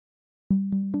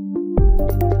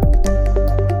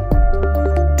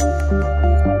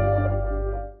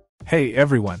Hey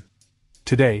everyone!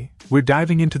 Today, we're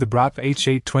diving into the BRAATV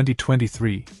H8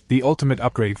 2023, the ultimate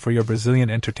upgrade for your Brazilian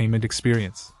entertainment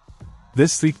experience.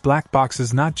 This sleek black box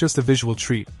is not just a visual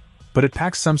treat, but it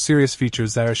packs some serious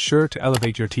features that are sure to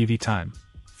elevate your TV time.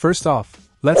 First off,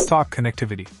 let's talk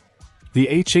connectivity. The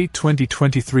H8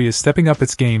 2023 is stepping up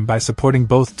its game by supporting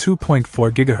both 2.4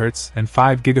 GHz and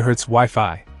 5 GHz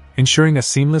Wi-Fi, ensuring a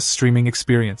seamless streaming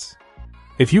experience.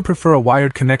 If you prefer a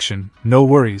wired connection, no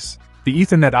worries. The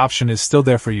Ethernet option is still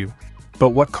there for you. But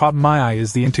what caught my eye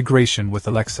is the integration with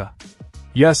Alexa.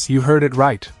 Yes, you heard it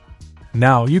right.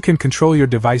 Now you can control your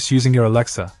device using your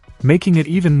Alexa, making it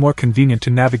even more convenient to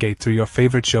navigate through your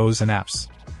favorite shows and apps.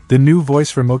 The new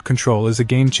voice remote control is a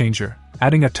game changer,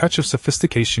 adding a touch of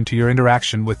sophistication to your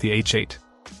interaction with the H8.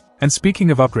 And speaking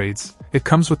of upgrades, it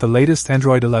comes with the latest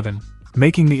Android 11,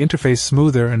 making the interface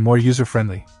smoother and more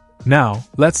user-friendly. Now,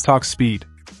 let's talk speed.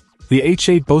 The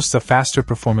H8 boasts a faster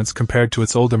performance compared to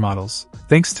its older models,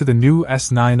 thanks to the new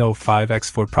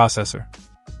S905X4 processor.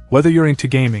 Whether you're into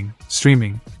gaming,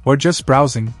 streaming, or just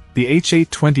browsing, the H8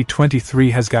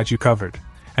 2023 has got you covered.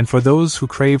 And for those who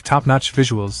crave top-notch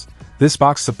visuals, this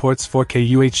box supports 4K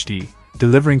UHD,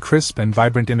 delivering crisp and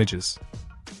vibrant images.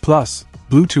 Plus,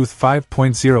 Bluetooth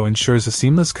 5.0 ensures a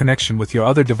seamless connection with your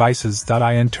other devices.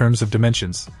 In terms of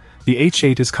dimensions, the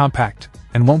H8 is compact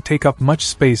and won't take up much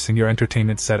space in your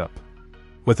entertainment setup.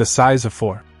 With a size of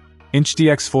 4-inch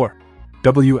DX4,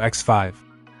 WX5,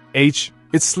 H,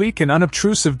 it's sleek and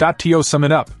unobtrusive. To sum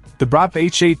it up, the BRAATV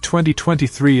H8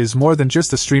 2023 is more than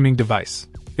just a streaming device.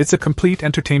 It's a complete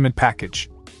entertainment package.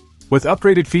 With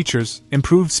upgraded features,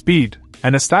 improved speed,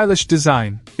 and a stylish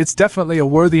design, it's definitely a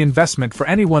worthy investment for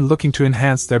anyone looking to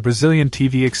enhance their Brazilian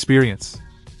TV experience.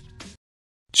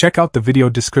 Check out the video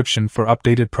description for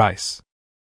updated price.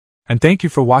 And thank you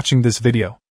for watching this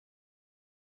video.